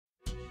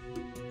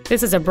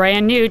This is a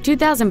brand new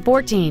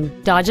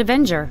 2014 Dodge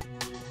Avenger.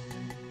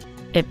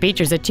 It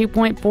features a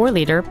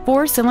 2.4-liter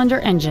four-cylinder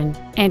engine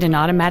and an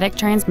automatic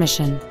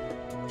transmission.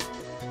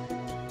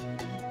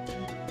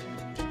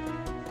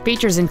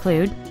 Features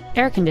include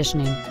air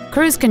conditioning,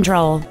 cruise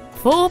control,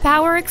 full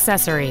power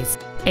accessories,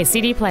 a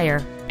CD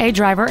player, a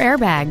driver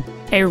airbag,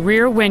 a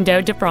rear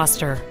window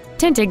defroster,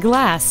 tinted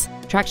glass,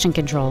 traction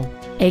control,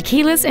 a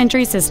keyless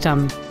entry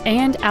system,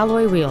 and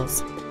alloy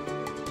wheels.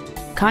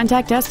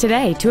 Contact us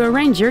today to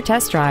arrange your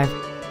test drive.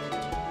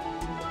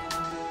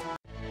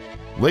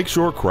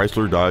 Lakeshore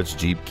Chrysler Dodge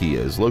Jeep Kia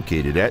is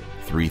located at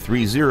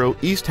 330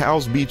 East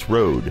Howze Beach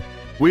Road.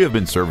 We have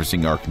been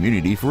servicing our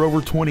community for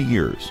over 20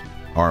 years.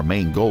 Our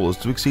main goal is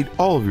to exceed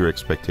all of your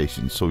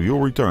expectations so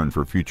you'll return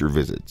for future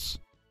visits.